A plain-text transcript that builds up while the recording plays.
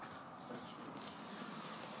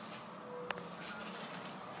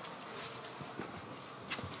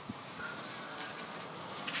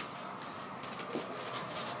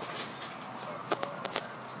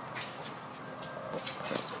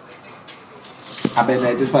I've been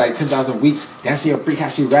at this for like 10,000 weeks. Damn, she a freak, how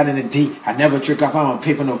she riding the D. I never trick off, I don't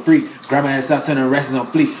pay for no free. Grab my ass out to the rest on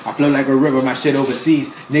fleet. I flow like a river, my shit overseas.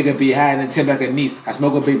 Nigga be higher than 10 back a niece. I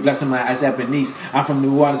smoke a big blessing, my ass Japanese. I'm from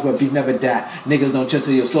New Orleans where beef never die. Niggas don't chill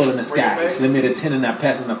till your soul in the sky. Slim me the 10 and I'm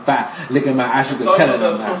passing the 5. Look at my eyes, you can tell it.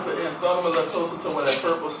 Start them a little closer to where that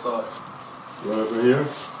purple starts. Right over here?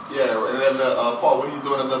 Yeah, and then the part when you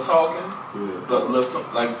doing a little talking. Yeah.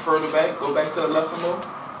 Like further back, go back to the lesson more.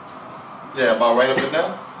 Yeah, about right up in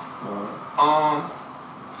there.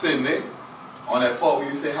 Sydney, on that part where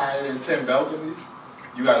you say higher than 10 balconies,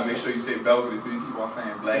 you gotta make sure you say balconies, but you keep on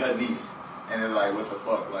saying balconies. And it's like, what the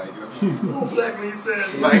fuck, like, you know what I mean? Who balconies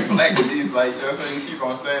says? Like, balconies, like, you know what I'm saying? You keep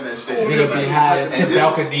on saying that shit. Nigga be higher than 10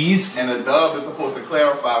 balconies. And the dub is supposed to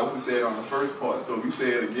clarify what you said on the first part. So if you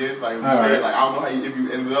say it again, like, if you say it, like, I don't know how you, if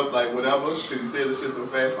you ended up, like, whatever, because you said the shit so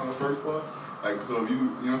fast on the first part. Like, so if you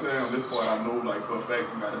know what I'm saying, on this part, I know, like, for a fact,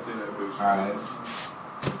 you gotta say that bitch. Alright.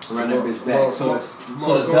 Run that bitch back. So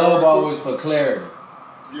the dub always for clarity.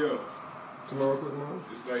 Yeah. Come on, quick, man.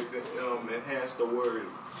 It's like that, enhance the word.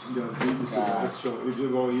 You gotta do this. If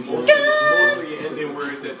you're going to use Mostly ending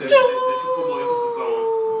words that you put more emphasis on.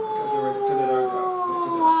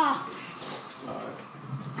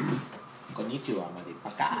 Konnichiwa,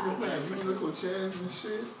 motherfucker. Musical chairs and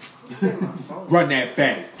shit. Run that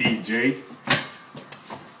back, DJ.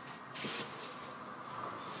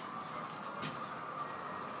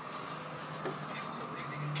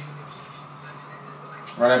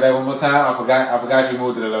 Run that back one more time. I forgot you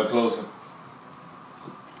moved it a little closer.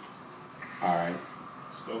 Alright.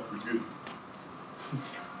 Stuff is good.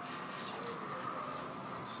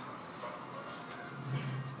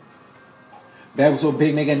 Bag was so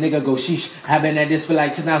big, make a nigga go sheesh. I been at this for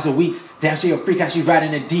like 10,000 weeks. Damn, she a freak, how she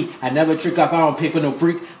riding the D. I never trick off, I don't pay for no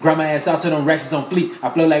freak. Grab my ass out to them racks on fleet. I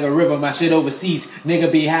flow like a river, my shit overseas. Nigga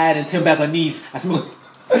be higher than 10 back on knees. I smoke.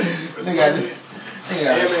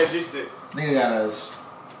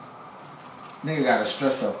 Nigga gotta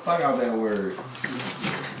stress the fuck out that word.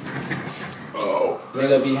 Oh.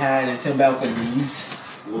 Nigga be higher than 10 balconies.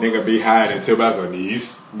 Nigga be higher than 10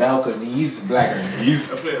 balconies. Balconies,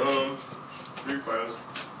 blackernies. I play Street Fighters.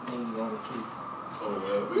 Oh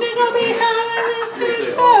well. Nigga be higher than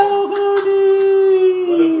 10 balconies.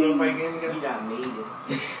 What fight game again? He got made it.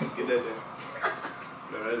 Get that there.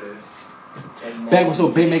 No, that is. Back was so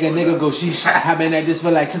big, make a nigga go sheesh. I been at this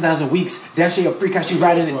for like 10,000 weeks. That shit a freak, how she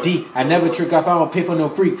riding the D. I never trick off, I don't pay for no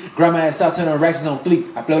freak. Grab my ass out to the racks on fleet.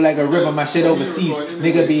 I flow like a river, my shit overseas.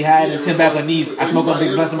 Nigga be higher than 10 back on knees. I smoke on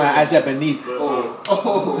big blunts in my eyes Japanese. He fucked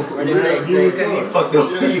up.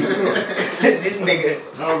 This nigga.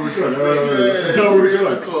 No,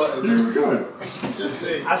 we're good. Just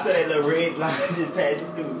say. I saw that little red line just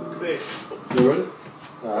passing through. Say. You ready?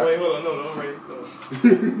 Alright. Wait, hold on, no, I'm ready. No.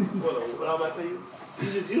 Hold on, what I'm about to tell you?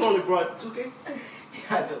 You only brought 2K?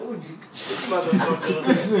 I told you. This motherfucker.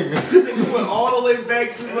 This nigga went all the way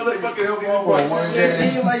back to this motherfucker.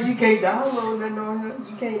 It's like you can't download nothing on him.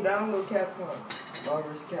 You can't download Capcom.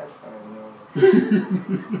 Marvel's Capcom,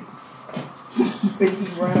 Because he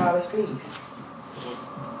run out of space.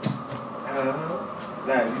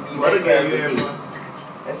 Nah, you need What other game you have, bro?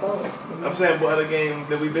 That's all. I'm saying, what other game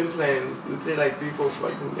that we've been playing? We play like 3-4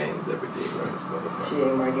 fucking games every day, bro. This motherfucker. Shit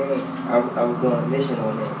ain't my game. I was doing a mission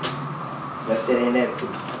on that. Left it in that who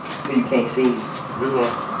you can't see. Which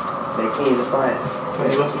one? That King of Fire.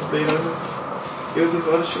 You want some play on it? Give me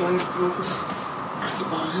some other shit on you. That's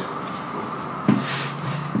about it.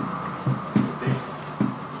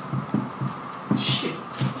 Shit.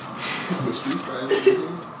 The Street Fighter.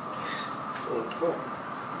 Oh, fuck.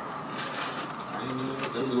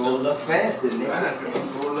 Just roll up faster, I'm nigga.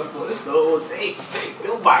 rolling up on this the whole day.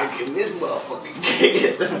 Nobody getting this motherfucking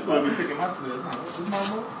game. That's why we picking my players, huh? What's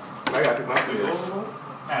my move? I gotta pick my players.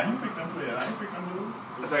 Nah, you pick them players. I ain't pick them dude.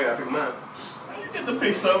 That's how I gotta pick mine. Now you get to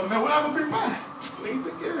pick something, man. What I'm gonna pick mine? Nigga,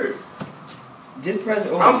 pick yours. Just press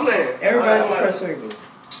O. I'm playing. Everybody press circle.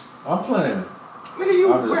 I'm playing. Nigga,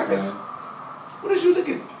 you I'm just rapping. playing. What is you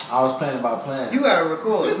looking? I was playing about playing. You gotta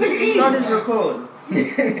record. This nigga eating. Start this recording.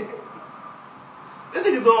 That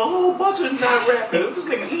nigga doing a whole bunch of not rapping. This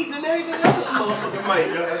nigga eating and everything else. This motherfucking mic.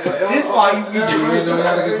 This why you get You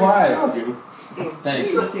gotta get quiet. Thank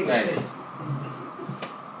You you. gonna take Thank a you.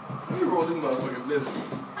 Let me roll this motherfucking blizzard.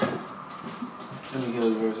 Let me get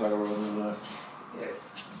this verse so I can roll this one. Yeah.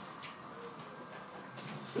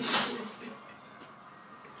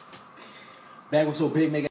 Bag was so big, make